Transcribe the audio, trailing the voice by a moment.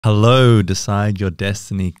Hello, Decide Your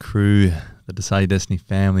Destiny crew, the Decide Your Destiny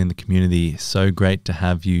family and the community. So great to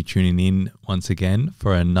have you tuning in once again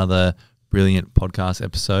for another brilliant podcast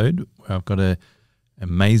episode where I've got an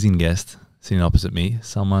amazing guest sitting opposite me,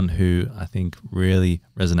 someone who I think really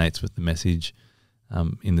resonates with the message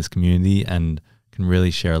in this community and can really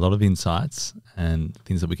share a lot of insights and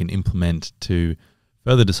things that we can implement to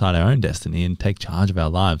further decide our own destiny and take charge of our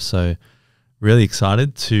lives. So really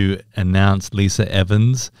excited to announce Lisa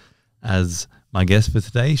Evans as my guest for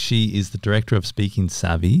today. She is the Director of Speaking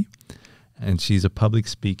Savvy, and she's a public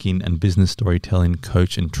speaking and business storytelling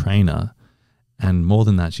coach and trainer. And more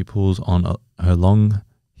than that, she pulls on her long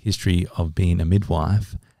history of being a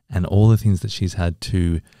midwife and all the things that she's had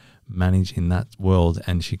to manage in that world,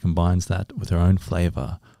 and she combines that with her own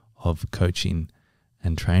flavor of coaching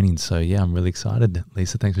and training. So yeah, I'm really excited.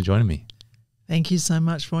 Lisa, thanks for joining me. Thank you so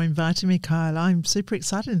much for inviting me, Kyle. I'm super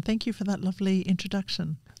excited, and thank you for that lovely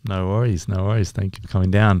introduction. No worries, no worries. Thank you for coming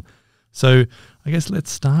down. So I guess let's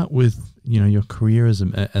start with, your career as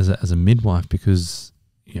a midwife, because,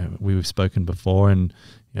 we've spoken before, and,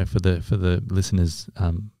 for the listeners,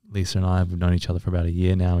 Lisa and I have known each other for about a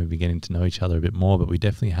year now. We've been getting to know each other a bit more, but we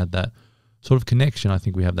definitely had that sort of connection. I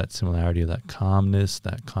think we have that similarity of that calmness,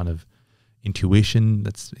 that kind of intuition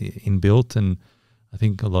that's inbuilt. And I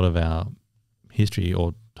think a lot of our history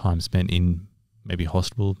or time spent in maybe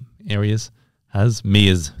hospital areas has me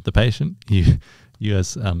as the patient, you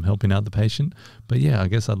as helping out the patient. But yeah, I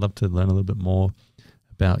guess I'd love to learn a little bit more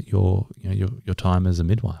about your time as a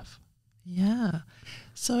midwife. Yeah.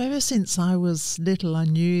 So ever since I was little, I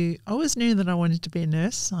always knew that I wanted to be a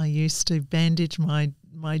nurse. I used to bandage my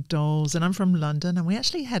dolls, and I'm from London, and we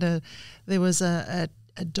actually had there was a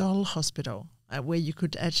doll hospital where you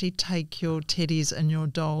could actually take your teddies and your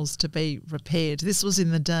dolls to be repaired. This was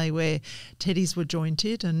in the day where teddies were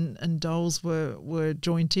jointed and dolls were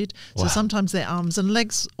jointed. Wow. So sometimes their arms and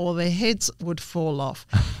legs or their heads would fall off.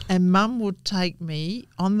 And Mum would take me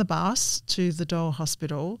on the bus to the doll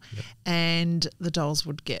hospital, yep, and the dolls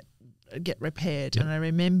would get repaired. Yep. And I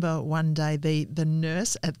remember one day the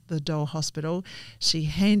nurse at the doll hospital, she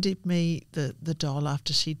handed me the doll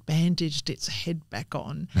after she'd bandaged its head back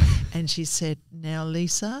on and she said, "Now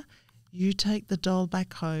Lisa, you take the doll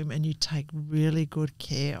back home and you take really good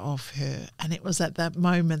care of her." And it was at that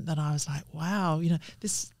moment that I was like, wow,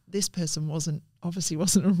 this person obviously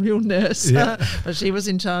wasn't a real nurse, yeah. But she was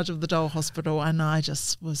in charge of the doll hospital, and I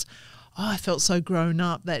just I felt so grown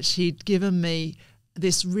up that she'd given me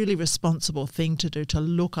this really responsible thing to do, to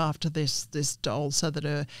look after this doll so that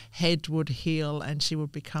her head would heal and she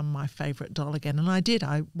would become my favourite doll again. And I did.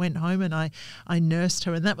 I went home and I nursed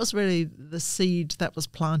her, and that was really the seed that was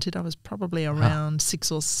planted. I was probably around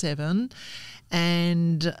 6 or 7,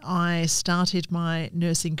 and I started my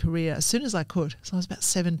nursing career as soon as I could. So I was about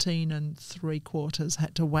 17 3/4,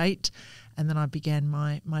 had to wait, and then I began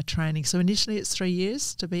my training. So initially it's 3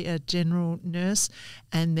 years to be a general nurse,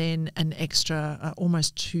 and then an extra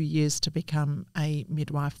almost 2 years to become a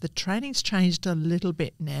midwife. The training's changed a little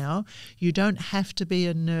bit now. You don't have to be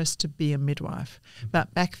a nurse to be a midwife.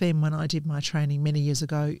 But back then when I did my training many years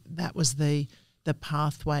ago, that was the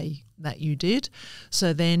pathway that you did.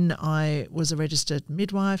 So then I was a registered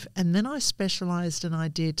midwife, and then I specialised and I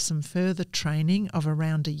did some further training of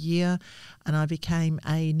around a year, and I became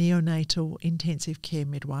a neonatal intensive care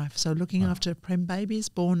midwife. So looking after prem babies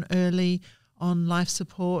born early on life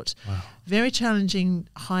support. Wow. Very challenging,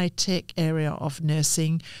 high-tech area of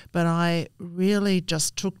nursing, but I really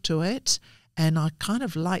just took to it. And I kind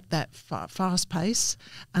of liked that fast pace,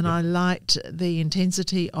 and yep, I liked the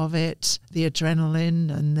intensity of it, the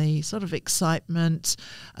adrenaline and the sort of excitement,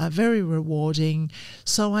 very rewarding.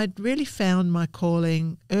 So I'd really found my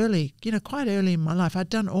calling early, quite early in my life. I'd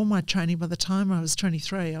done all my training. By the time I was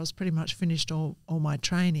 23, I was pretty much finished all my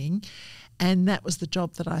training, and that was the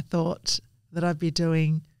job that I thought that I'd be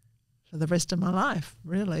doing for the rest of my life,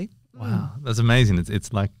 really. Wow, that's amazing.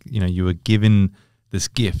 It's like, you were given this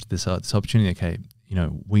gift, this opportunity. Okay,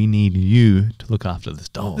 we need you to look after this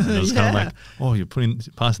doll. And it was kind of like, oh, you're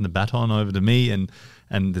passing the baton over to me, and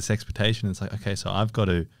this expectation. It's like, okay, so I've got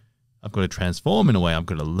to transform in a way. I've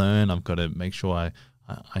got to learn. I've got to make sure I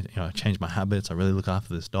change my habits. I really look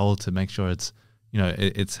after this doll to make sure it's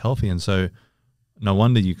it's healthy. And so no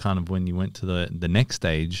wonder you kind of, when you went to the next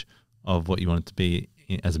stage of what you wanted to be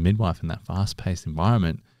as a midwife in that fast paced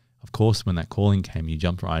environment, of course, when that calling came, you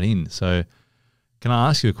jumped right in. So can I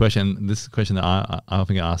ask you a question? This is a question that I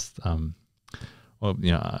often get asked.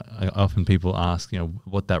 Often people ask,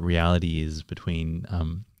 what that reality is between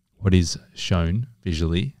what is shown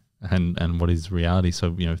visually and what is reality.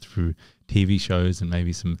 So, through TV shows and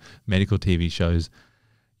maybe some medical TV shows,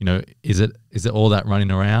 is it all that running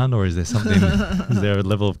around, or is there something, is there a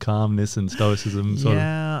level of calmness and stoicism sort of?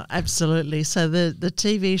 Yeah, absolutely. So the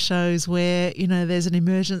TV shows where, there's an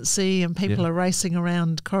emergency and people are racing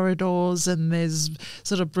around corridors and there's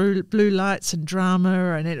sort of blue lights and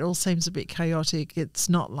drama and it all seems a bit chaotic. It's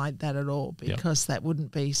not like that at all, because that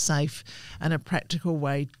wouldn't be safe and a practical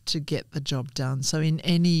way to get the job done. So in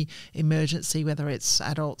any emergency, whether it's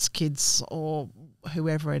adults, kids or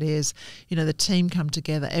whoever it is, the team come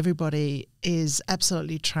together. Everybody is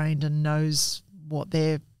absolutely trained and knows what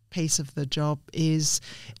their piece of the job is.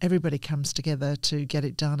 Everybody comes together to get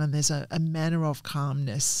it done, and there's a manner of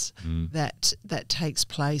calmness that takes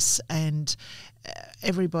place, and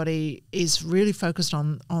everybody is really focused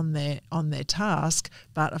on their task.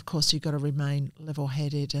 But of course, you've got to remain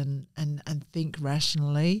level-headed and think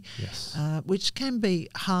rationally, which can be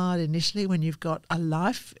hard initially when you've got a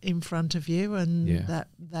life in front of you, and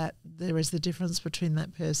that there is the difference between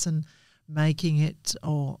that person making it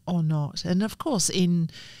or not. And of course, in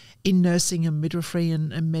nursing and midwifery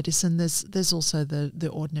and medicine, there's also the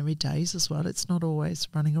ordinary days as well. It's not always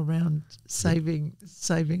running around saving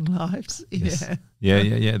lives. Yes.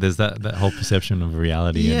 Yeah. There's that whole perception of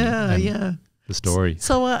reality and the story.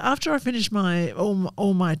 So after I finished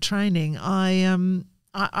all my training,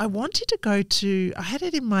 I wanted to go to, I had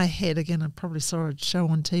it in my head, again, I probably saw a show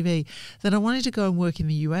on TV, that I wanted to go and work in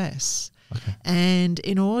the US. Okay. And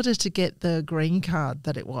in order to get the green card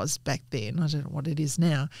that it was back then, I don't know what it is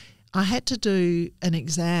now, I had to do an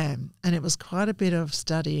exam, and it was quite a bit of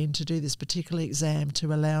studying to do this particular exam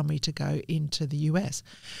to allow me to go into the US.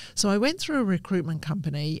 So I went through a recruitment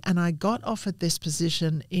company and I got offered this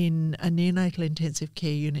position in a neonatal intensive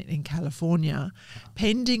care unit in California,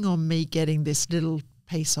 pending on me getting this little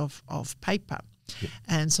piece of paper. Yep.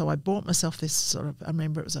 And so I bought myself this sort of, I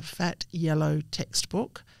remember it was a fat yellow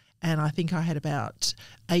textbook, and I think I had about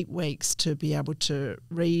 8 weeks to be able to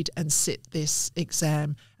read and sit this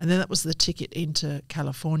exam. And then that was the ticket into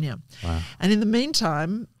California. Wow. And in the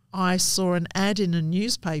meantime, I saw an ad in a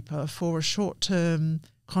newspaper for a short-term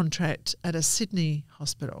contract at a Sydney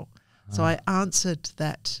hospital. So I answered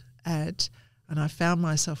that ad and I found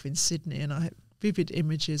myself in Sydney, and I had vivid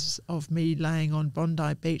images of me laying on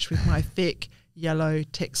Bondi Beach with my thick yellow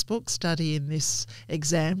textbook studying this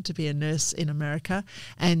exam to be a nurse in America,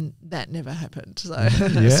 and that never happened. So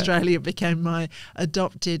Australia became my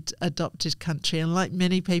adopted country, and like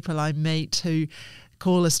many people I meet who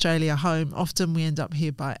call Australia home, often we end up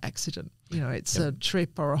here by accident. It's a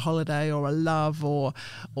trip or a holiday or a love or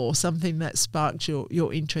something that sparked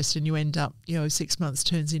your interest, and you end up, 6 months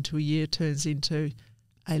turns into a year, turns into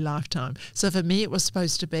a lifetime. So for me, it was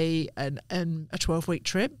supposed to be a 12-week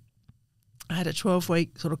trip. I had a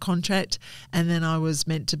 12-week sort of contract, and then I was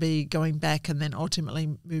meant to be going back and then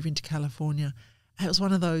ultimately moving to California. It was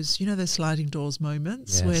one of those, those sliding doors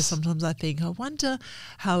moments where sometimes I think, I wonder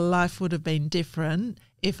how life would have been different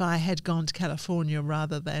if I had gone to California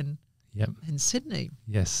rather than in Sydney.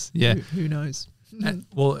 Yes, yeah. Who knows?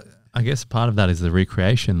 Well, I guess part of that is the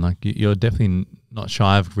recreation. Like you're definitely not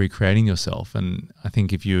shy of recreating yourself, and I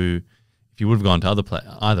think if you would have gone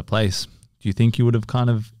to either place, do you think you would have kind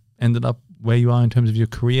of ended up where you are in terms of your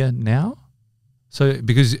career now? So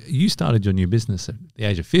because you started your new business at the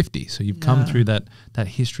age of 50, so you've come through that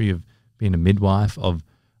history of being a midwife, of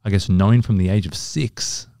I guess knowing from the age of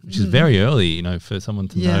 6, which is very early, for someone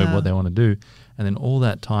to know what they want to do, and then all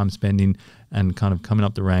that time spending and kind of coming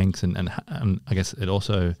up the ranks, and I guess it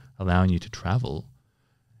also allowing you to travel,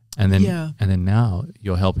 and then now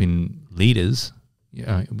you're helping leaders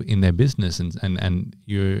in their business, and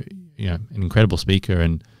you're an incredible speaker,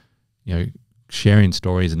 and sharing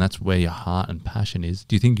stories, and that's where your heart and passion is.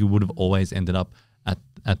 Do you think you would have always ended up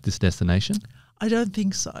at this destination? I don't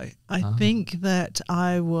think so. I think that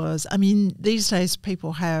these days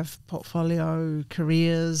people have portfolio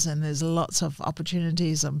careers and there's lots of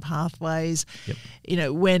opportunities and pathways.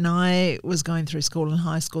 Yep. When I was going through school and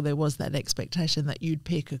high school, there was that expectation that you'd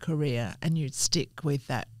pick a career and you'd stick with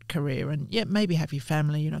that career and maybe have your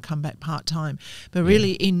family, come back part-time. But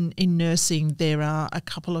really in nursing, there are a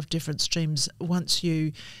couple of different streams. Once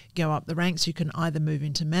you go up the ranks, you can either move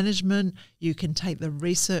into management, you can take the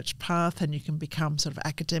research path and you can become sort of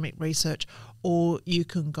academic research, or you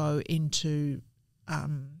can go into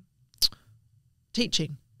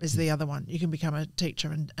teaching is the other one. You can become a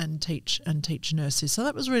teacher and teach nurses. So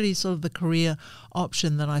that was really sort of the career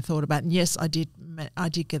option that I thought about. And yes, I did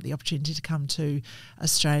get the opportunity to come to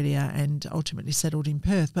Australia and ultimately settled in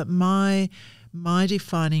Perth. But my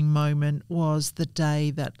defining moment was the day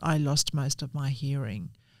that I lost most of my hearing.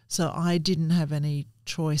 So I didn't have any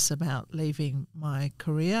choice about leaving my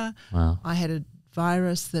career. Wow. I had a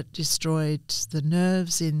virus that destroyed the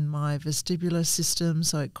nerves in my vestibular system.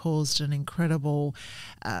 So it caused an incredible,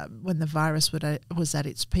 when the virus was at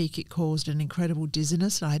its peak, it caused an incredible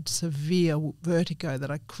dizziness. I had severe vertigo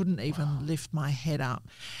that I couldn't even lift my head up.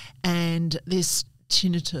 And this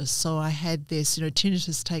tinnitus. So I had this,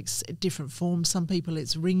 tinnitus takes different forms. Some people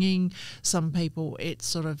it's ringing, some people it's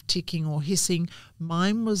sort of ticking or hissing.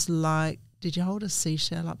 Mine was like, did you hold a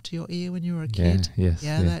seashell up to your ear when you were a kid? Yes.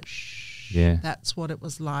 Yeah, that's what it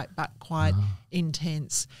was like, but quite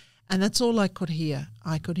intense. And that's all I could hear.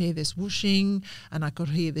 I could hear this whooshing and I could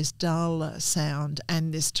hear this dull sound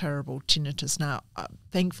and this terrible tinnitus. Now,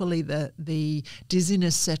 thankfully, the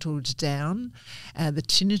dizziness settled down. The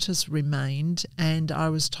tinnitus remained, and I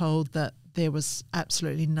was told that there was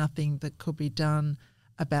absolutely nothing that could be done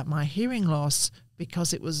about my hearing loss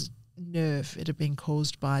because it was nerve. It had been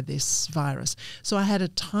caused by this virus. So I had a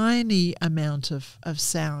tiny amount of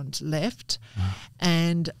sound left.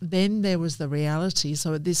 And then there was the reality.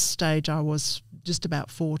 So at this stage I was just about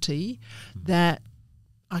 40 that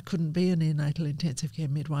I couldn't be a neonatal intensive care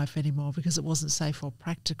midwife anymore because it wasn't safe or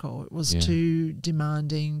practical. It was too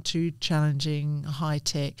demanding, too challenging, high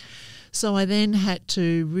tech. So I then had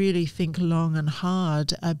to really think long and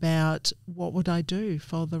hard about what would I do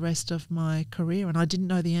for the rest of my career. And I didn't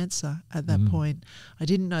know the answer at that point. I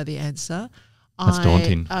didn't know the answer. That's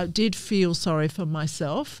daunting. I did feel sorry for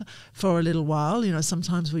myself for a little while.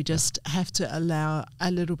 Sometimes we just have to allow a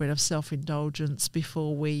little bit of self-indulgence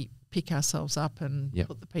before we pick ourselves up and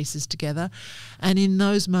put the pieces together. And in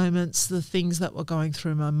those moments, the things that were going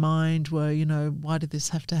through my mind were, why did this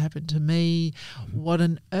have to happen to me? What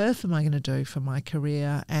on earth am I going to do for my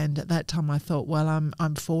career? And at that time I thought, well,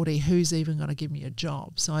 I'm 40, who's even going to give me a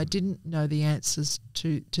job? So I didn't know the answers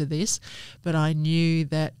to this, but I knew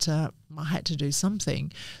that I had to do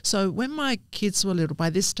something. So when my kids were little, by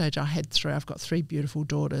this stage I've got 3 beautiful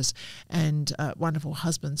daughters and a wonderful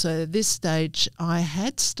husband. So at this stage I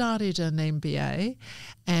had started an MBA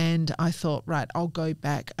and I thought, right, I'll go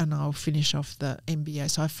back and I'll finish off the MBA.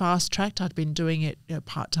 So I fast-tracked. I'd been doing it,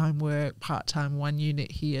 part-time work, part-time, 1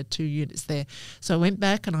 unit here, 2 units there. So I went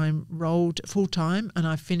back and I enrolled full-time and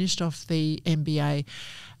I finished off the MBA.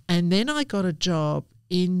 And then I got a job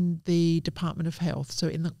in the Department of Health, so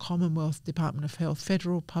in the Commonwealth Department of Health,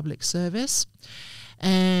 Federal Public Service.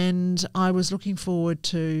 And I was looking forward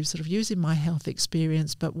to sort of using my health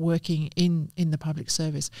experience but working in the public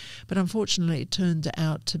service. But unfortunately it turned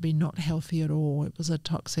out to be not healthy at all. It was a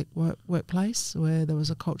toxic workplace where there was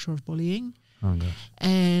a culture of bullying. Oh, gosh.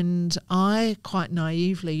 And I quite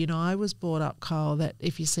naively, I was brought up, Carl, that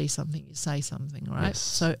if you see something, you say something, right? Yes.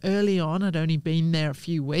 So early on, I'd only been there a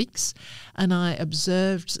few weeks, and I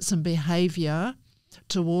observed some behaviour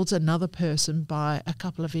towards another person by a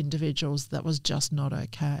couple of individuals that was just not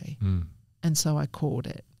okay. And so I called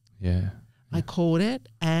it. I called it,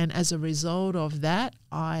 and as a result of that,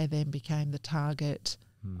 I then became the target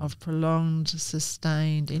of prolonged,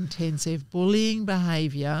 sustained, intensive bullying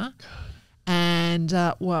behaviour. And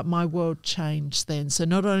my world changed then. So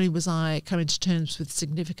not only was I coming to terms with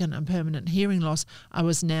significant and permanent hearing loss, I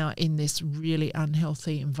was now in this really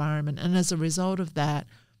unhealthy environment. And as a result of that,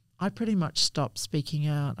 I pretty much stopped speaking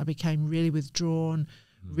out. I became really withdrawn,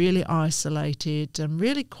 really isolated, and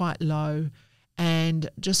really quite low, and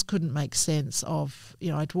just couldn't make sense of,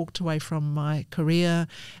 I'd walked away from my career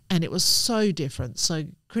and it was so different. So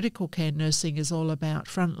critical care nursing is all about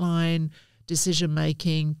frontline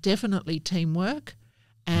decision-making, definitely teamwork,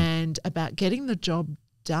 and about getting the job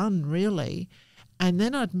done, really. And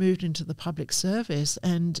then I'd moved into the public service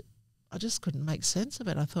and I just couldn't make sense of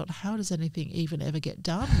it. I thought, how does anything even ever get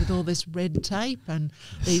done with all this red tape and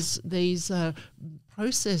these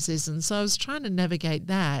processes? And so I was trying to navigate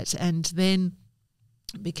that, and then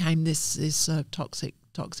it became this toxic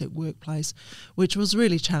workplace, which was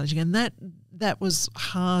really challenging, and that was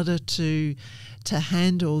harder to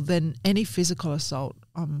handle than any physical assault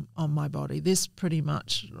on my body. This pretty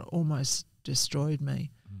much almost destroyed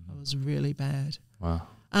me. It was really bad. Wow.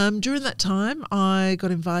 During that time, I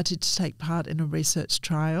got invited to take part in a research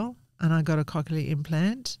trial, and I got a cochlear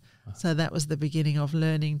implant. Wow. So that was the beginning of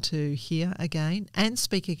learning to hear again and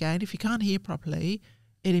speak again. If you can't hear properly,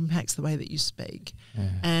 it impacts the way that you speak.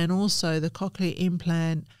 And also the cochlear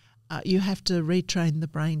implant, you have to retrain the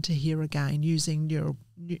brain to hear again using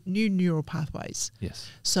new neural pathways. Yes.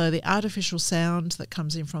 So the artificial sound that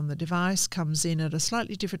comes in from the device comes in at a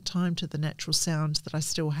slightly different time to the natural sound that I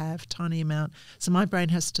still have, tiny amount. So my brain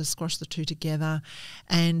has to squash the two together.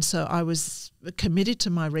 And so I was committed to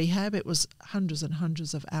my rehab. It was hundreds and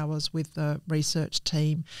hundreds of hours with the research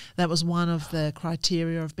team. That was one of the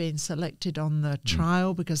criteria of being selected on the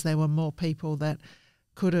trial, because there were more people that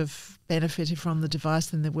could have benefited from the device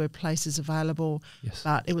than there were places available. Yes.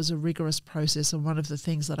 But it was a rigorous process, and one of the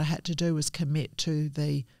things that I had to do was commit to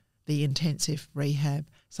the intensive rehab.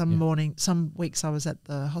 Some weeks I was at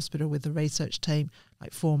the hospital with the research team,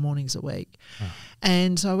 like 4 mornings a week. Oh.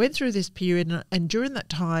 And so I went through this period, and during that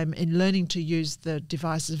time, in learning to use the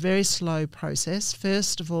device, it's a very slow process.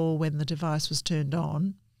 First of all, when the device was turned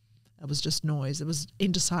on, it was just noise. It was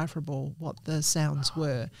indecipherable what the sounds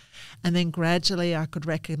were. And then gradually I could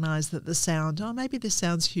recognise that the sound, maybe this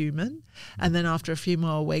sounds human. And then after a few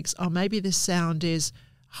more weeks, maybe this sound is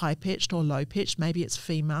high-pitched or low-pitched. Maybe it's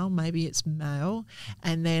female, maybe it's male.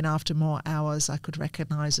 And then after more hours, I could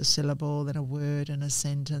recognise a syllable, then a word and a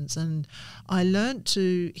sentence. And I learnt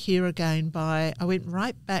to hear again I went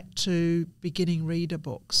right back to beginning reader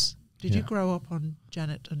books. Did you grow up on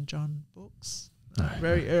Janet and John books?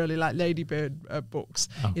 Very early, like Ladybird books,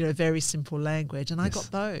 very simple language. And I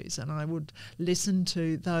got those, and I would listen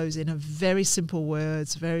to those in a very simple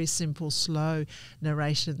words, very simple, slow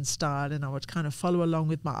narration style, and I would kind of follow along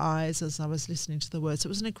with my eyes as I was listening to the words. It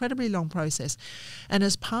was an incredibly long process. And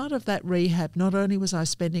as part of that rehab, not only was I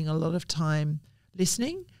spending a lot of time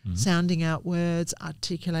listening, sounding out words,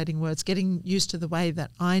 articulating words, getting used to the way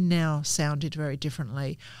that I now sounded very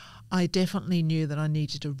differently, I definitely knew that I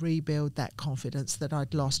needed to rebuild that confidence that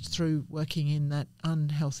I'd lost through working in that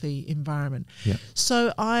unhealthy environment. Yep.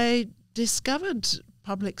 So I discovered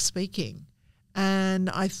public speaking, and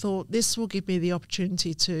I thought this will give me the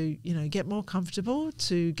opportunity to, get more comfortable,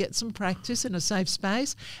 to get some practice in a safe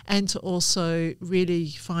space, and to also really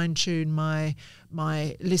fine-tune my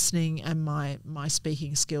listening and my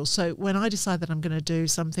speaking skills. So when I decide that I'm going to do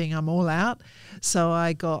something, I'm all out. So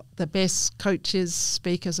I got the best coaches,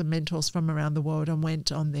 speakers and mentors from around the world and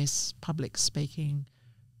went on this public speaking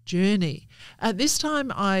journey. At this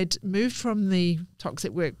time, I'd moved from the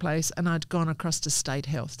toxic workplace and I'd gone across to State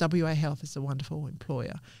Health. WA Health is a wonderful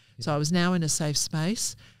employer. So I was now in a safe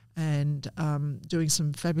space and doing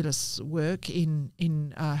some fabulous work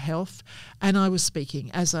in health, and I was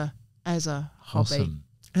speaking as a hobby. Awesome.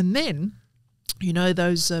 And then,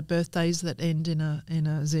 those birthdays that end in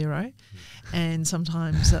a zero, and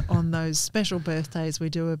sometimes on those special birthdays we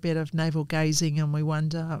do a bit of navel gazing and we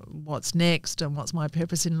wonder what's next and what's my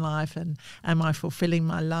purpose in life, and am I fulfilling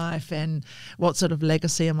my life, and what sort of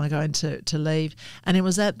legacy am I going to leave. And it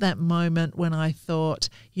was at that moment when I thought,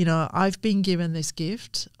 I've been given this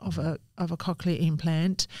gift of a cochlear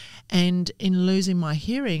implant, and in losing my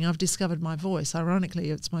hearing I've discovered my voice. Ironically,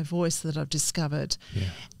 it's my voice that I've discovered.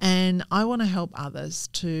 And I want to help others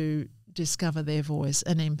to discover their voice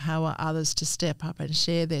and empower others to step up and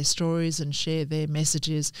share their stories and share their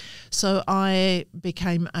messages. So I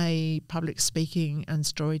became a public speaking and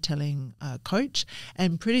storytelling coach,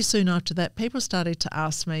 and pretty soon after that people started to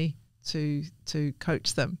ask me to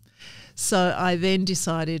coach them. So I then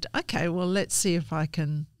decided, okay, well, let's see if I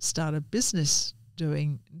can start a business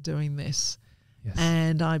doing this. Yes.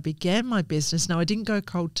 And I began my business. Now, I didn't go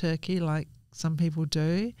cold turkey like some people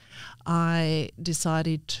do. I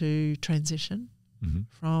decided to transition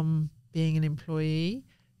from being an employee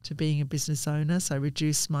to being a business owner. So I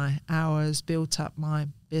reduced my hours, built up my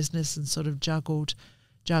business, and sort of juggled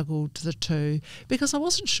the two, because I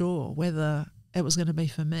wasn't sure whether it was going to be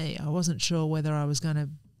for me. I wasn't sure whether I was going to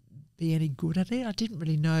be any good at it. I didn't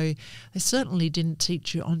really know. They certainly didn't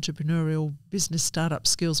teach you entrepreneurial business startup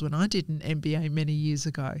skills when I did an MBA many years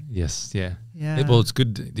ago. Yes, yeah. Well, it's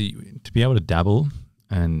good to be able to dabble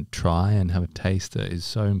and try and have a taste is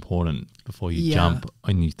so important before you jump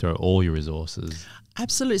and you throw all your resources.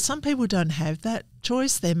 Absolutely. Some people don't have that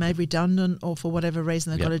choice. They're made redundant, or for whatever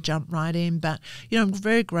reason they've got to jump right in. But, I'm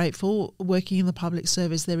very grateful working in the public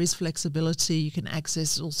service. There is flexibility. You can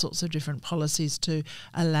access all sorts of different policies to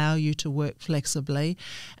allow you to work flexibly.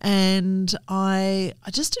 And I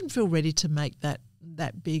just didn't feel ready to make that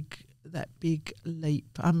big leap.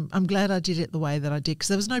 I'm glad I did it the way that I did, because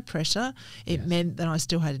there was no pressure. It meant that I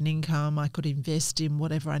still had an income. I could invest in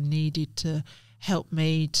whatever I needed to help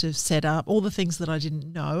me to set up all the things that I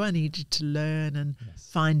didn't know. I needed to learn and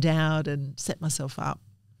find out and set myself up.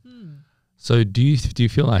 So do you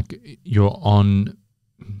feel like you're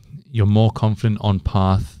more confident on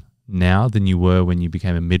path now than you were when you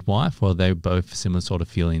became a midwife, or are they both similar sort of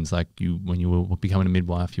feelings? Like when you were becoming a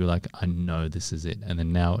midwife, you were like, I know this is it. And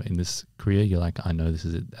then now in this career, you're like, I know this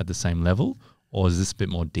is it at the same level, or is this a bit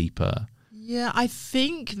more deeper? Yeah, I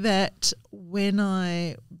think that when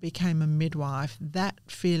I became a midwife, that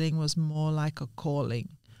feeling was more like a calling.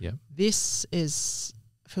 Yeah. This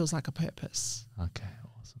feels like a purpose. Okay,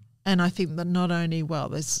 awesome. And I think that not only,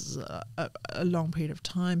 there's a long period of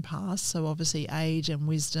time passed, so obviously age and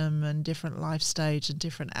wisdom and different life stage and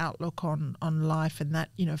different outlook on life, and that,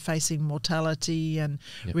 facing mortality and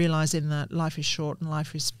realising that life is short and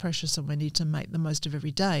life is precious and we need to make the most of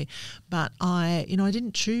every day. But I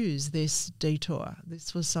didn't choose this detour.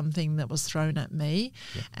 This was something that was thrown at me,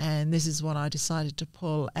 and this is what I decided to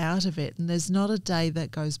pull out of it. And there's not a day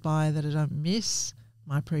that goes by that I don't miss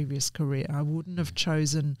my previous career. I wouldn't have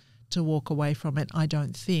chosen to walk away from it, I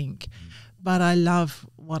don't think. But I love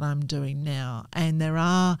what I'm doing now. And there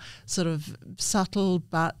are sort of subtle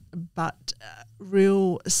but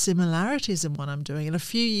real similarities in what I'm doing. And a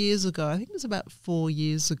few years ago, I think it was about 4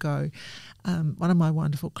 years ago, one of my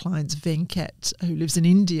wonderful clients, Venkat, who lives in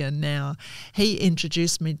India now, he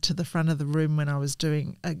introduced me to the front of the room when I was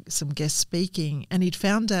doing some guest speaking, and he'd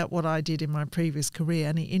found out what I did in my previous career,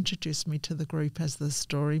 and he introduced me to the group as the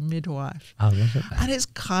story midwife. I love it. And it's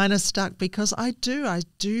kind of stuck because I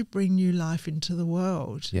do bring new life into the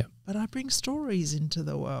world. Yeah. But I bring stories into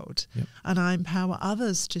the world, Yep. and I empower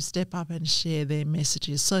others to step up and share their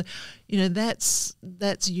messages. So, that's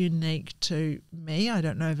unique to me. I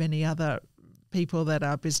don't know of any other people that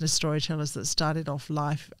are business storytellers that started off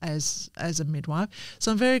life as a midwife.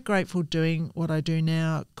 So I'm very grateful doing what I do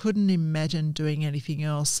now. Couldn't imagine doing anything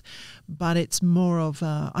else, but it's more of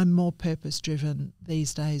I'm more purpose driven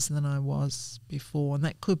these days than I was before, and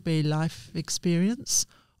that could be life experience,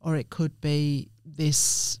 or it could be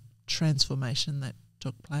this transformation that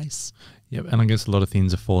took place. Yep, and I guess a lot of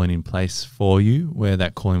things are falling in place for you, where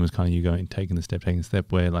that calling was kind of you going, taking the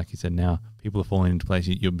step, where, like you said, now people are falling into place.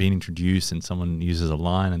 You're being introduced and someone uses a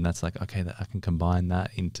line, and that's like, okay, I can combine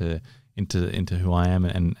that into who I am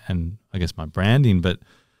and I guess my branding, but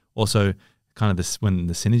also kind of this, when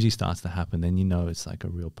the synergy starts to happen, then it's like a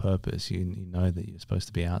real purpose. You know that you're supposed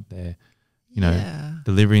to be out there,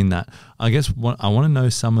 delivering that. I guess I want to know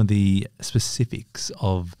some of the specifics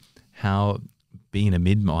of how being a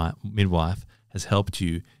midwife has helped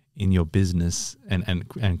you in your business and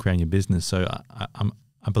creating your business. So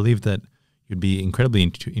I believe that you'd be incredibly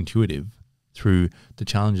intuitive through the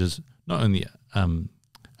challenges, not only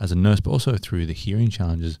as a nurse, but also through the hearing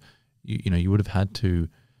challenges. You would have had to,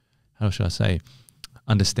 how should I say,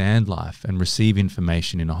 understand life and receive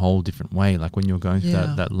information in a whole different way. Like when you're going through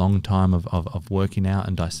that long time of working out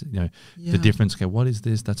and the difference. Okay, what is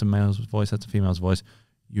this? That's a male's voice. That's a female's voice.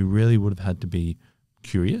 You really would have had to be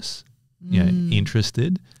curious,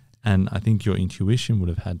 interested, and I think your intuition would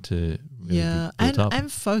have had to really be built up.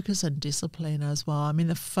 And focus and discipline as well. I mean,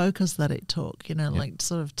 the focus that it took, like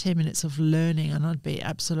sort of 10 minutes of learning, and I'd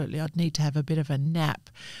need to have a bit of a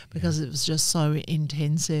nap because it was just so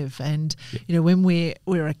intensive. And, when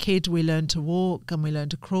we're a kid, we learn to walk and we learn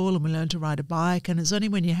to crawl and we learn to ride a bike, and it's only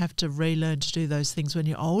when you have to relearn to do those things when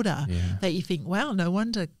you're older that you think, wow, no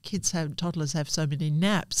wonder toddlers have so many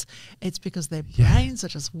naps. It's because their brains are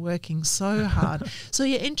just working so hard. So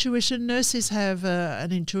your intuition, nurses have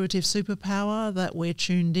an intuitive superpower that we're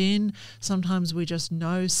tuned in. Sometimes we just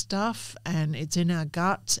know stuff and it's in our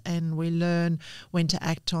gut, and we learn when to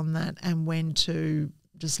act on that and when to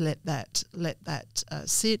just let that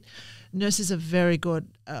sit. Nurses are very good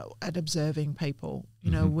at observing people.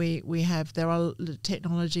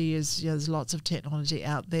 Technology is, there's lots of technology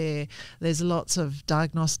out there. There's lots of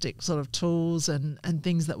diagnostic sort of tools and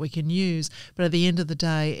things that we can use. But at the end of the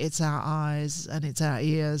day, it's our eyes and it's our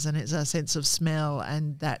ears and it's our sense of smell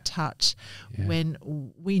and that touch when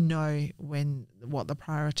we know what the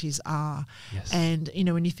priorities are. Yes. And,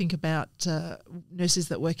 when you think about nurses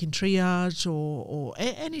that work in triage or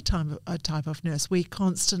any type of nurse, we're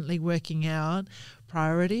constantly working out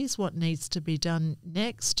priorities, what needs to be done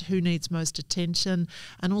next, who needs most attention,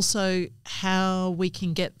 and also how we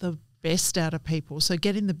can get the best out of people. So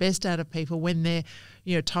getting the best out of people when they're,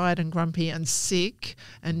 tired and grumpy and sick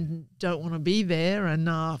and don't want to be there and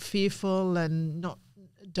are fearful and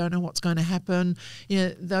don't know what's going to happen.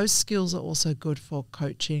 Those skills are also good for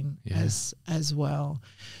coaching as well.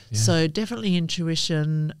 Yeah. So definitely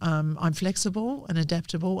intuition. I'm flexible and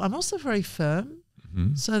adaptable. I'm also very firm.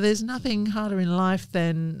 So there's nothing harder in life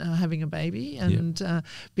than having a baby and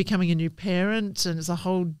becoming a new parent, and it's a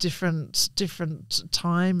whole different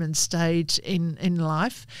time and stage in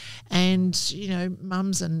life. And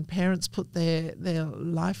mums and parents put their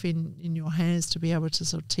life in your hands to be able to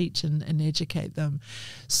sort of teach and educate them.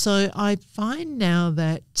 So I find now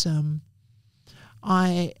that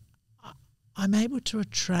I'm able to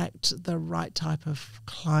attract the right type of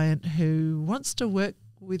client who wants to work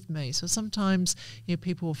with me. So sometimes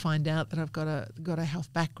people will find out that I've got a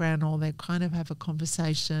health background, or they kind of have a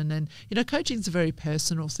conversation. And coaching is a very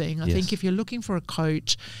personal thing. I think if you're looking for a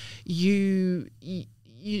coach, you're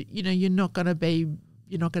not going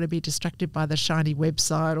to be distracted by the shiny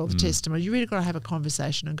website or the testimony. You really got to have a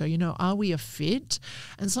conversation and go, are we a fit?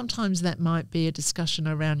 And sometimes that might be a discussion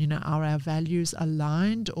around, are our values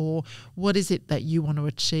aligned, or what is it that you want to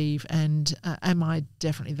achieve? And am I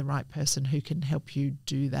definitely the right person who can help you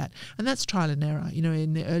do that? And that's trial and error.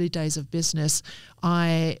 In the early days of business,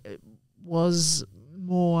 I was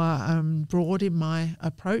more broad in my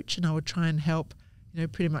approach, and I would try and help,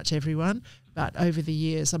 pretty much everyone. But over the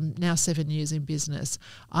years, I'm now 7 years in business,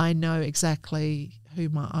 I know exactly who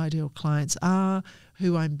my ideal clients are,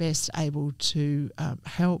 who I'm best able to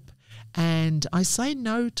help. And I say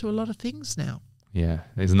no to a lot of things now. Yeah,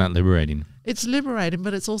 isn't that liberating? It's liberating,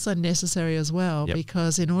 but it's also necessary as well,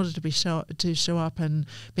 because in order to show up and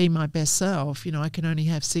be my best self, I can only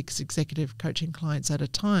have 6 executive coaching clients at a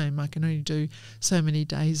time. I can only do so many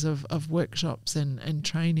days of workshops and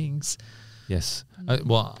trainings. Yes.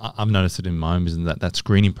 Well, I've noticed it in my own business that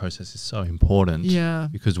screening process is so important. Yeah.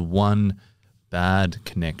 Because one bad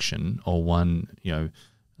connection, or one,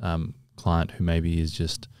 client who maybe is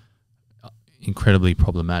just incredibly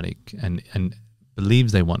problematic and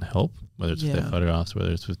believes they want help, whether it's with their photographs,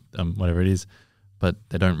 whether it's with whatever it is, but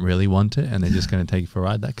they don't really want it and they're just going to take you for a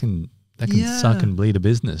ride, that can suck and bleed a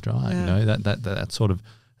business dry. Yeah. That sort of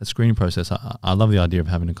a screening process. I love the idea of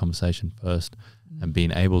having a conversation first and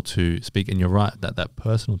being able to speak. And you're right, that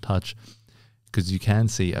personal touch, because you can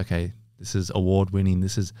see, okay, this is award winning,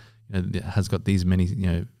 this is, has got these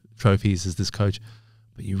many, trophies as this coach,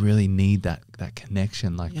 but you really need that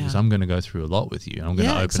connection, because I'm going to go through a lot with you, and I'm going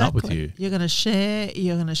to open up with you. You're going to share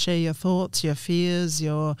your thoughts, your fears,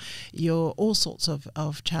 your all sorts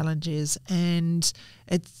of challenges, and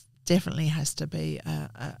it definitely has to be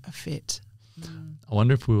a fit. I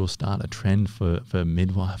wonder if we will start a trend for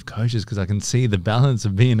midwife coaches, because I can see the balance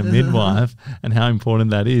of being a midwife and how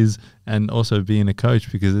important that is, and also being a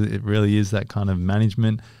coach, because it really is that kind of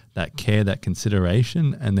management, that care, that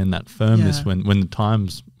consideration, and then that firmness when the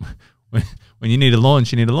times when you need a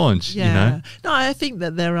launch, No, I think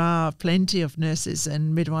that there are plenty of nurses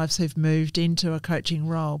and midwives who've moved into a coaching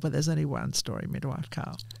role, but there's only one story midwife,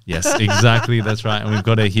 Carl. Yes, exactly. That's right. And we've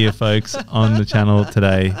got it here, folks, on the channel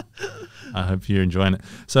today. I hope you're enjoying it.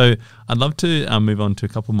 So I'd love to move on to a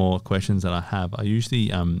couple more questions that I have. I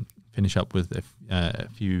usually finish up with a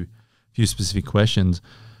few specific questions.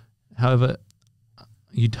 However,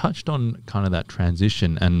 you touched on kind of that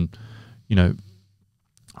transition, and,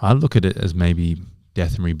 I look at it as maybe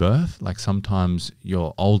death and rebirth. Like sometimes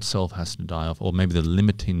your old self has to die off, or maybe the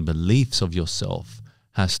limiting beliefs of yourself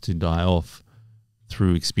has to die off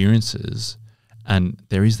through experiences. And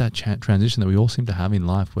there is that transition that we all seem to have in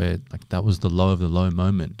life, where that was the low of the low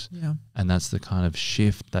moment. Yeah. And that's the kind of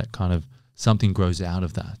shift, that kind of something grows out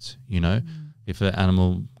of that, if an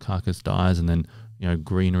animal carcass dies, and then,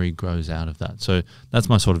 greenery grows out of that. So that's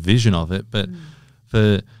my sort of vision of it. But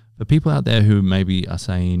for people out there who maybe are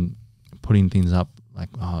saying, putting things up like,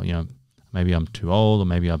 maybe I'm too old, or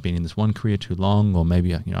maybe I've been in this one career too long, or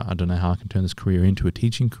maybe, I don't know how I can turn this career into a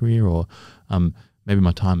teaching career, or maybe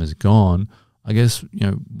my time is gone. I guess,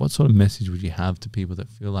 what sort of message would you have to people that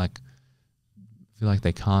feel like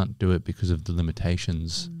they can't do it because of the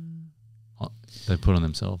limitations they put on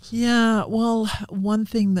themselves? Yeah, well, one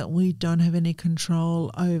thing that we don't have any control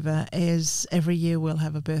over is every year we'll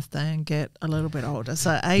have a birthday and get a little bit older.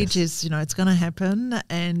 So age is, it's going to happen,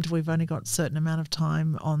 and we've only got a certain amount of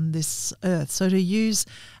time on this earth. So to use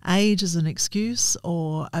age as an excuse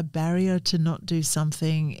or a barrier to not do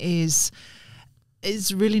something is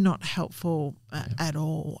really not helpful at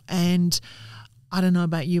all. And I don't know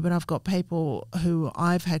about you, but I've got people who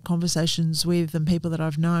I've had conversations with, and people that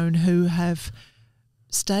I've known who have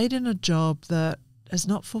stayed in a job that has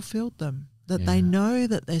not fulfilled them, that they know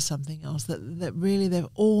that there's something else, that really they've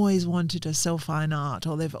always wanted to sell fine art,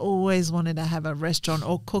 or they've always wanted to have a restaurant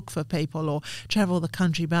or cook for people or travel the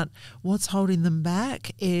country. But what's holding them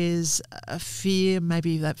back is a fear,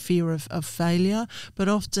 maybe that fear of failure, but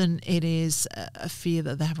often it is a fear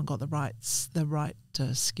that they haven't got the right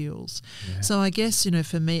skills. So I guess,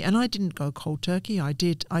 for me, and I didn't go cold turkey. I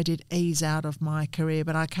did ease out of my career,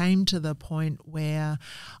 but I came to the point where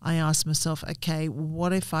I asked myself, okay,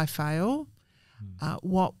 what if I fail?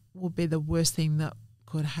 What will be the worst thing that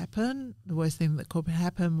could happen? The worst thing that could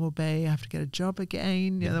happen will be I have to get a job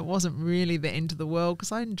again. That wasn't really the end of the world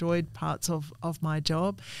because I enjoyed parts of my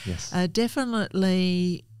job. Yes.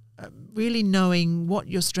 Definitely really knowing what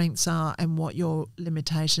your strengths are and what your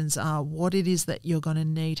limitations are, what it is that you're going to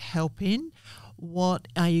need help in, what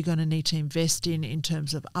are you going to need to invest in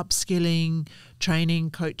terms of upskilling,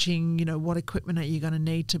 training, coaching, what equipment are you going to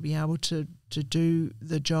need to be able to do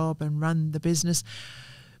the job and run the business.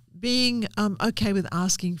 Being okay with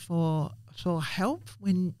asking for help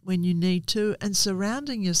when you need to, and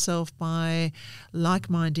surrounding yourself by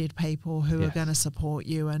like-minded people who are going to support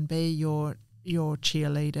you and be your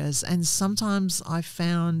cheerleaders. And sometimes I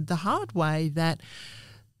found the hard way that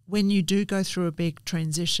when you do go through a big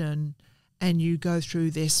transition and you go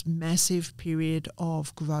through this massive period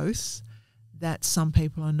of growth, that some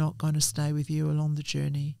people are not going to stay with you along the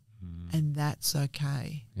journey, and that's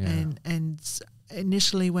okay. And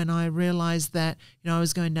initially when I realised that, I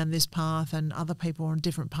was going down this path and other people were on a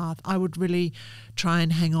different path, I would really try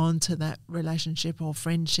and hang on to that relationship or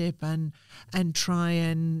friendship and try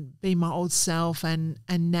and be my old self. And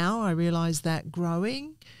now I realise that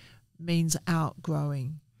growing means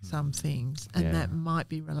outgrowing some things, and that might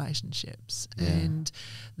be relationships. And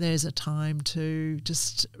there's a time to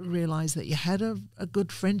just realise that you had a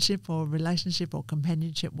good friendship or relationship or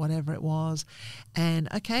companionship, whatever it was,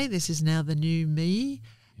 and okay, this is now the new me,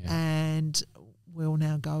 and we'll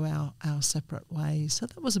now go our separate ways. So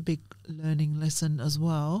that was a big learning lesson as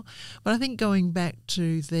well. But I think going back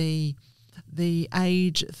to the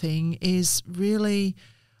age thing is really,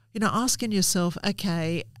 asking yourself,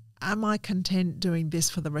 okay, am I content doing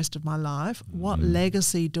this for the rest of my life? What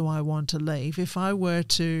legacy do I want to leave? If I were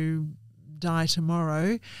to die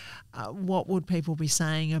tomorrow, what would people be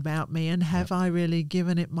saying about me? And have I really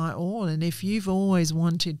given it my all? And if you've always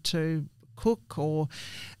wanted to cook or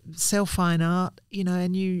sell fine art,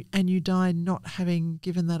 and you die not having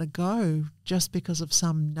given that a go just because of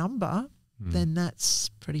some number, then that's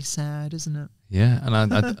pretty sad, isn't it? Yeah,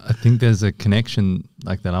 and I think there's a connection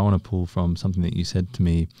like that I want to pull from something that you said to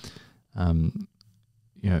me.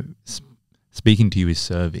 Speaking to you is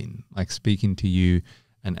serving. Like speaking to you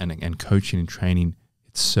and coaching and training,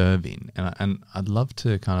 it's serving. And I'd love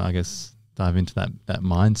to kind of, I guess, dive into that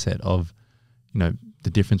mindset of, the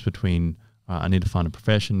difference between I need to find a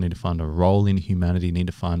profession, need to find a role in humanity, need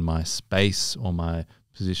to find my space or my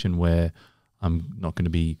position where I'm not going to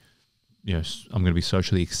be, I'm going to be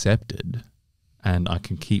socially accepted. And I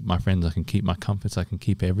can keep my friends, I can keep my comforts, I can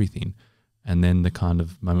keep everything. And then the kind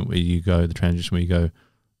of moment where you go, the transition where you go,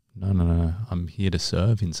 no, I'm here to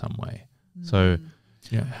serve in some way. So,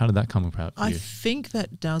 how did that come about for you? I think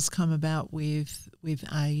that does come about with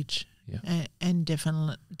age and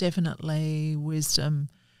definitely wisdom.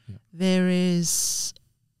 Yeah. There is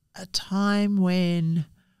a time when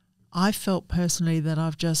I felt personally that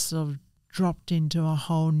I've just sort of dropped into a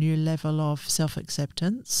whole new level of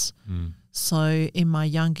self-acceptance. So in my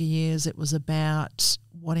younger years, it was about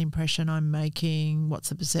what impression I'm making, what's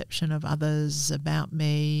the perception of others about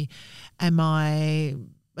me, am I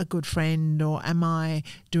a good friend or am I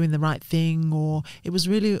doing the right thing? Or it was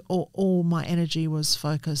really all my energy was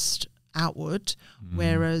focused outward,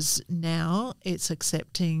 whereas now it's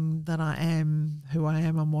accepting that I am who I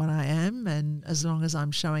am and what I am, and as long as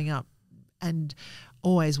I'm showing up and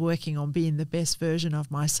always working on being the best version of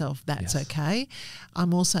myself, that's okay.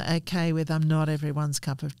 I'm also okay with I'm not everyone's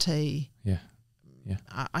cup of tea.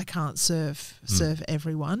 I can't serve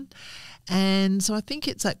everyone. And so I think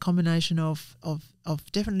it's that combination of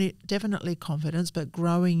definitely confidence, but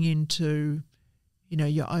growing into,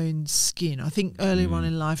 your own skin. I think earlier on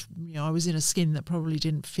in life, I was in a skin that probably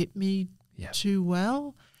didn't fit me too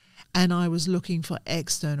well, and I was looking for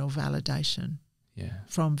external validation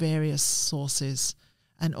from various sources,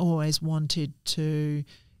 and always wanted to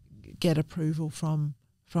get approval from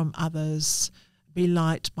others, be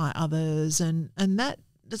liked by others, and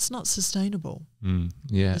that's not sustainable.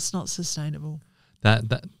 It's not sustainable.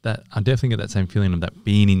 That I definitely get that same feeling of that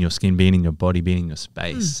being in your skin, being in your body, being in your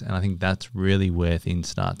space, and I think that's really where things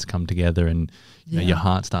start to come together, and your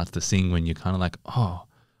heart starts to sing when you're kind of like,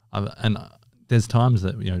 there's times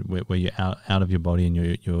that where you're out of your body and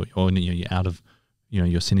you're out of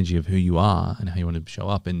your synergy of who you are and how you want to show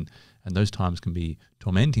up, and those times can be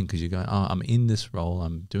tormenting because you go, I'm in this role,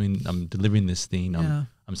 I'm delivering this thing,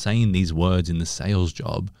 I'm saying these words in the sales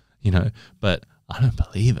job, but I don't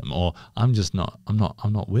believe them, or I'm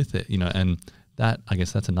not with it, and that, I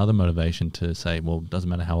guess that's another motivation to say, well, it doesn't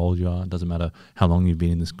matter how old you are, it doesn't matter how long you've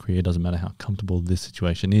been in this career, it doesn't matter how comfortable this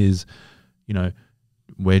situation is, you know,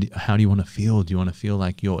 how do you want to feel? Do you want to feel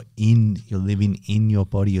like you're living in your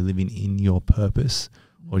body, you're living in your purpose,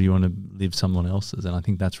 or do you want to live someone else's? And I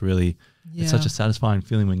think that's really, it's such a satisfying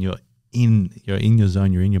feeling when you're in your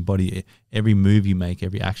zone, you're in your body. Every move you make,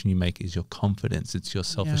 every action you make is your confidence. It's your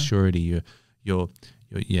self-assurity.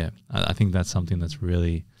 I think that's something that's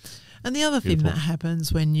really. And the other beautiful thing that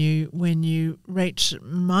happens when you reach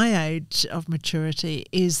my age of maturity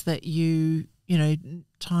is that you know,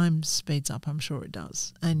 time speeds up. I'm sure it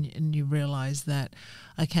does, and you realise that,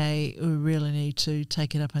 okay, we really need to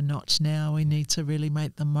take it up a notch now. We need to really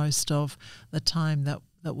make the most of the time that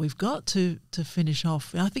we've got to finish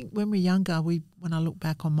off. I think when we're younger, when I look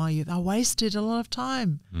back on my youth, I wasted a lot of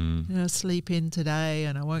time. You know, sleep in today,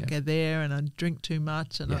 and I won't get there, and I drink too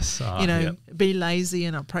much, and be lazy,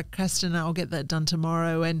 and I procrastinate. I'll get that done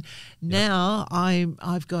tomorrow. And now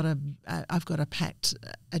I've got a packed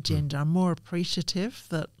agenda. I'm more appreciative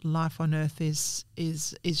that life on earth is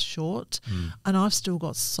short, and I've still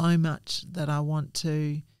got so much that I want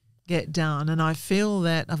to get done, and I feel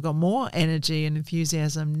that I've got more energy and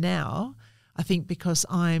enthusiasm now, I think, because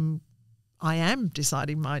I am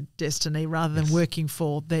deciding my destiny rather than working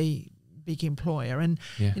for the big employer. And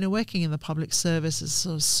you know, working in the public service is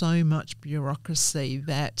so much bureaucracy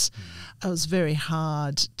that it was very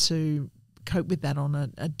hard to cope with that on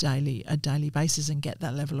a daily basis and get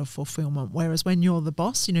that level of fulfillment. Whereas when you're the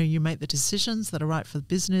boss, you know, you make the decisions that are right for the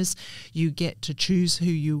business. You get to choose who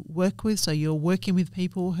you work with. So you're working with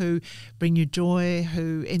people who bring you joy,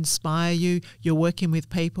 who inspire you. You're working with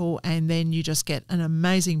people, and then you just get an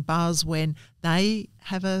amazing buzz when they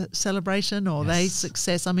have a celebration or they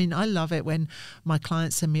success. I mean, I love it when my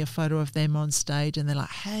clients send me a photo of them on stage and they're like,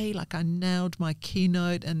 hey, like I nailed my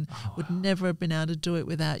keynote and would never have been able to do it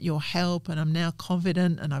without your help, and I'm now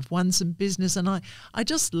confident and I've won some business, and I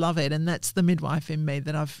just love it. And that's the midwife in me,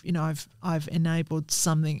 that I've enabled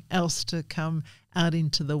something else to come out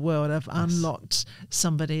into the world. I've unlocked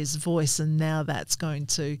somebody's voice, and now that's going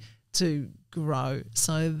to grow.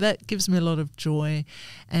 So that gives me a lot of joy,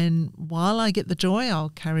 and while I get the joy, I'll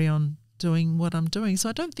carry on doing what I'm doing. So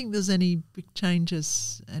I don't think there's any big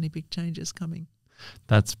changes coming.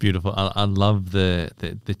 That's beautiful. I love the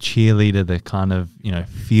cheerleader, the kind of, you know,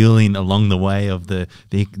 feeling along the way of the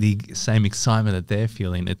same excitement that they're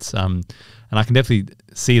feeling. It's and I can definitely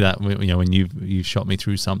see that, you know, when you've shot me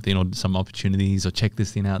through something or some opportunities or check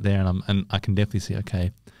this thing out there, and I can definitely see,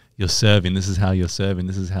 okay, you're serving. This is how you're serving.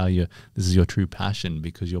 This is your true passion,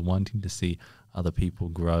 because you're wanting to see other people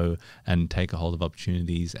grow and take a hold of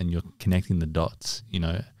opportunities, and you're connecting the dots, you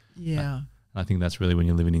know. Yeah. I think that's really when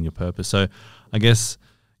you're living in your purpose. So I guess,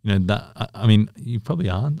 you know, that, I mean, you probably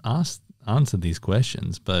answered these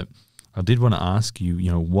questions, but I did want to ask you,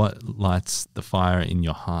 you know, what lights the fire in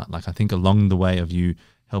your heart? Like, I think along the way of you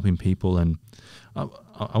helping people, and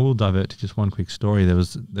I will divert to just one quick story. There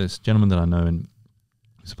was this gentleman that I know, and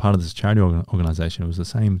he was a part of this charity organization. It was the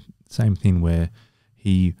same thing where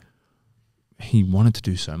he wanted to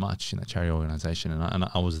do so much in that charity organization, and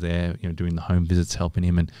I was there, you know, doing the home visits, helping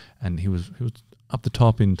him, and he was up the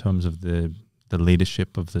top in terms of the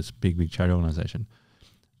leadership of this big charity organization.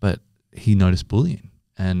 But he noticed bullying,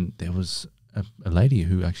 and there was a lady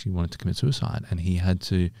who actually wanted to commit suicide, and he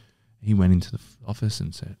went into the office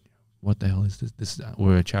and said, "What the hell is this?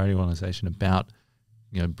 We're a charity organization about,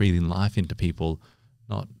 you know, breathing life into people,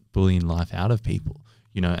 not bullying life out of people,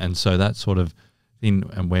 you know." And so that sort of thing,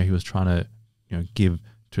 and where he was trying to, you know, give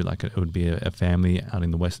to, like, it would be a family out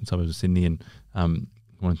in the western suburbs of Sydney, and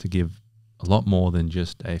wanted to give a lot more than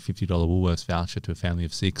just a $50 Woolworths voucher to a family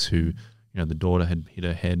of 6 who, you know, the daughter had hit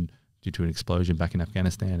her head due to an explosion back in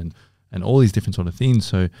Afghanistan, and all these different sort of things.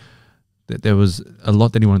 So there was a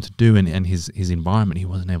lot that he wanted to do, and his environment, he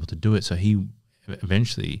wasn't able to do it. So he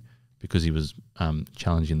eventually, because he was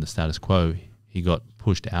challenging the status quo, he got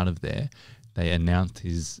pushed out of there. They announced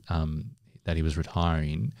that he was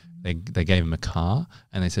retiring. They gave him a car,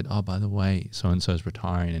 and they said, "Oh, by the way, so and so is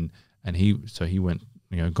retiring." And he went,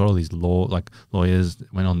 you know, got all these lawyers,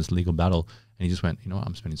 went on this legal battle, and he just went, "You know what,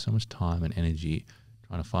 I'm spending so much time and energy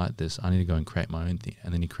trying to fight this. I need to go and create my own thing."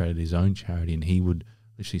 And then he created his own charity, and he would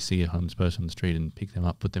literally see a homeless person on the street and pick them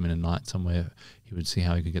up, put them in a night somewhere. He would see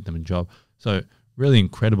how he could get them a job. So really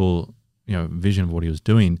incredible, you know, vision of what he was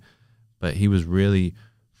doing. But he was really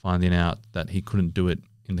finding out that he couldn't do it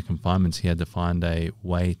in the confinements. He had to find a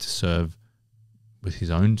way to serve with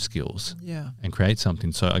his own skills and create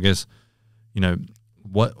something. So I guess, you know,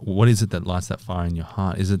 what is it that lights that fire in your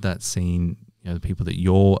heart? Is it that seeing, you know, the people that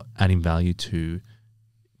you're adding value to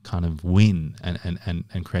kind of win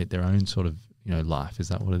and create their own sort of, life. Is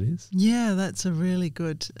that what it is? Yeah, that's a really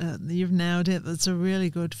good, you've nailed it. That's a really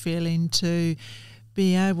good feeling to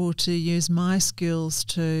be able to use my skills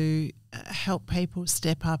to help people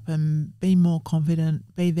step up and be more confident,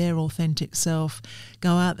 be their authentic self,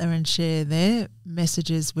 go out there and share their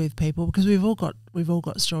messages with people, because we've all got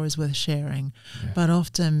stories worth sharing. Yeah. But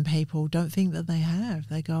often people don't think that they have.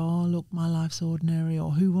 They go, oh, look, my life's ordinary,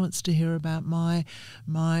 or who wants to hear about my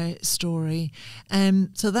story? And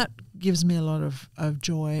so that gives me a lot of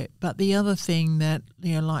joy. But the other thing that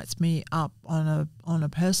lights me up on a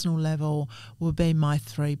personal level will be my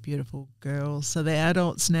 3 beautiful girls. So they're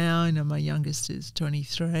adults now. My youngest is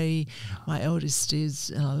 23, my eldest is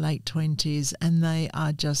in her late 20s, and they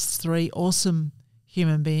are just 3 awesome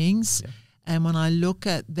human beings. Yeah. And when I look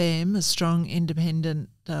at them as strong, independent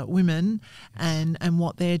women and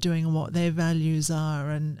what they're doing and what their values are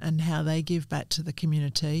and how they give back to the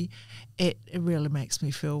community, it really makes me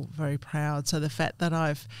feel very proud. So the fact that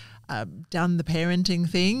I've done the parenting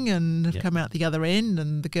thing and have come out the other end,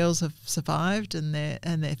 and the girls have survived and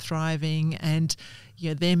they're thriving, and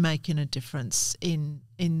they're making a difference in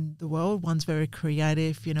the world. One's very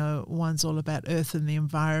creative, one's all about earth and the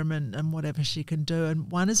environment and whatever she can do,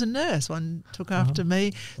 and one is a nurse. One took after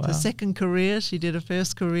me. Wow. It's her second career. She did her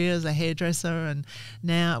first career as a hairdresser, and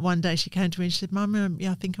now one day she came to me and she said, Mum,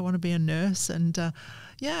 I think I want to be a nurse. And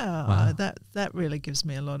wow. That really gives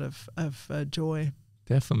me a lot of joy.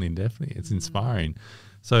 Definitely. It's inspiring.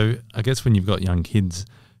 So I guess when you've got young kids,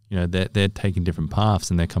 they're taking different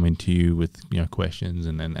paths, and they're coming to you with questions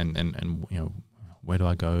and where do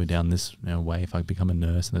I go down this way if I become a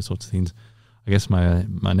nurse and those sorts of things. I guess my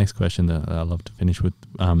next question that I'd love to finish with,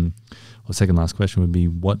 or second last question, would be,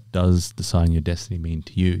 what does deciding your destiny mean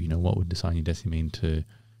to you? What would deciding your destiny mean to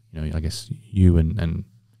I guess you, and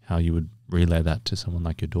how you would relay that to someone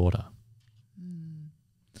like your daughter?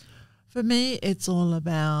 For me, it's all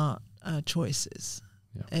about choices.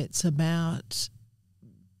 Yeah. It's about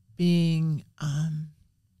being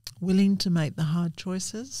willing to make the hard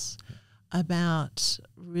choices, about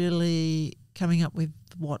really coming up with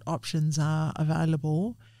what options are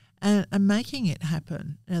available and making it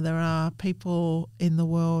happen. There are people in the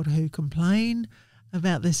world who complain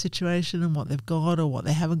about their situation and what they've got or what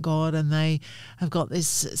they haven't got, and they have got this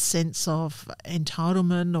sense of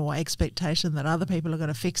entitlement or expectation that other people are going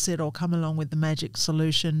to fix it or come along with the magic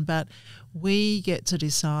solution. But we get to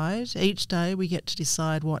decide each day. We get to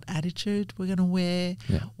decide what attitude we're going to wear,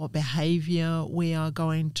 what behaviour we are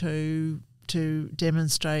going to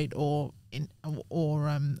demonstrate or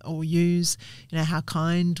use, how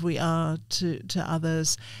kind we are to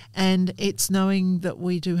others. And it's knowing that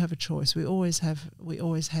we do have a choice. We always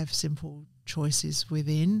have simple choices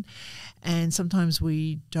within, and sometimes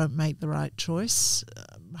we don't make the right choice.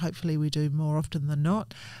 Hopefully we do more often than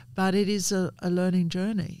not, but it is a learning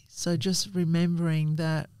journey. So just remembering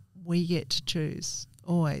that we get to choose.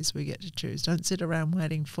 Always we get to choose. Don't sit around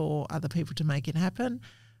waiting for other people to make it happen.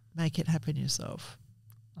 Make it happen yourself.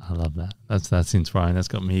 I love that. That's inspiring. That's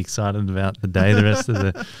got me excited about the day, the rest of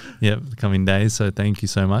the coming days. So thank you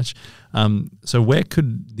so much. So where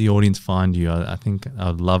could the audience find you? I think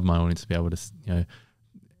I'd love my audience to be able to,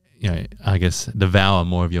 I guess, devour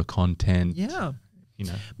more of your content. Yeah.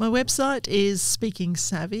 My website is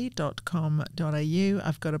speakingsavvy.com.au.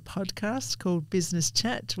 I've got a podcast called Business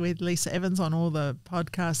Chat with Lisa Evans on all the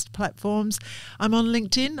podcast platforms. I'm on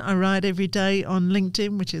LinkedIn. I write every day on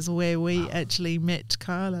LinkedIn, which is where we actually met,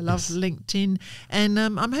 Kyle. I love LinkedIn. And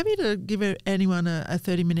I'm happy to give anyone a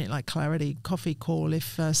 30-minute clarity coffee call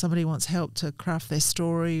if somebody wants help to craft their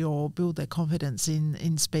story or build their confidence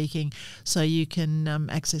in speaking. So you can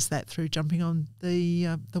access that through jumping on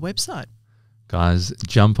the website. Guys,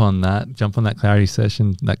 jump on that clarity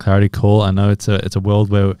session, that clarity call. I know it's a world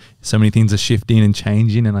where so many things are shifting and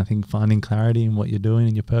changing, and I think finding clarity in what you're doing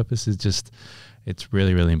and your purpose is it's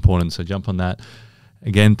really, really important. So jump on that.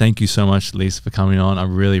 Again, thank you so much, Lisa, for coming on. I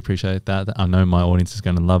really appreciate that. I know my audience is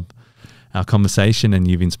going to love our conversation, and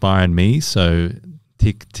you've inspired me. So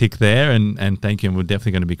tick there, and thank you. And we're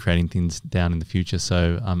definitely going to be creating things down in the future.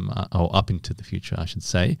 So or up into the future, I should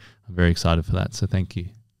say. I'm very excited for that. So thank you.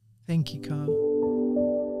 Thank you, Carl.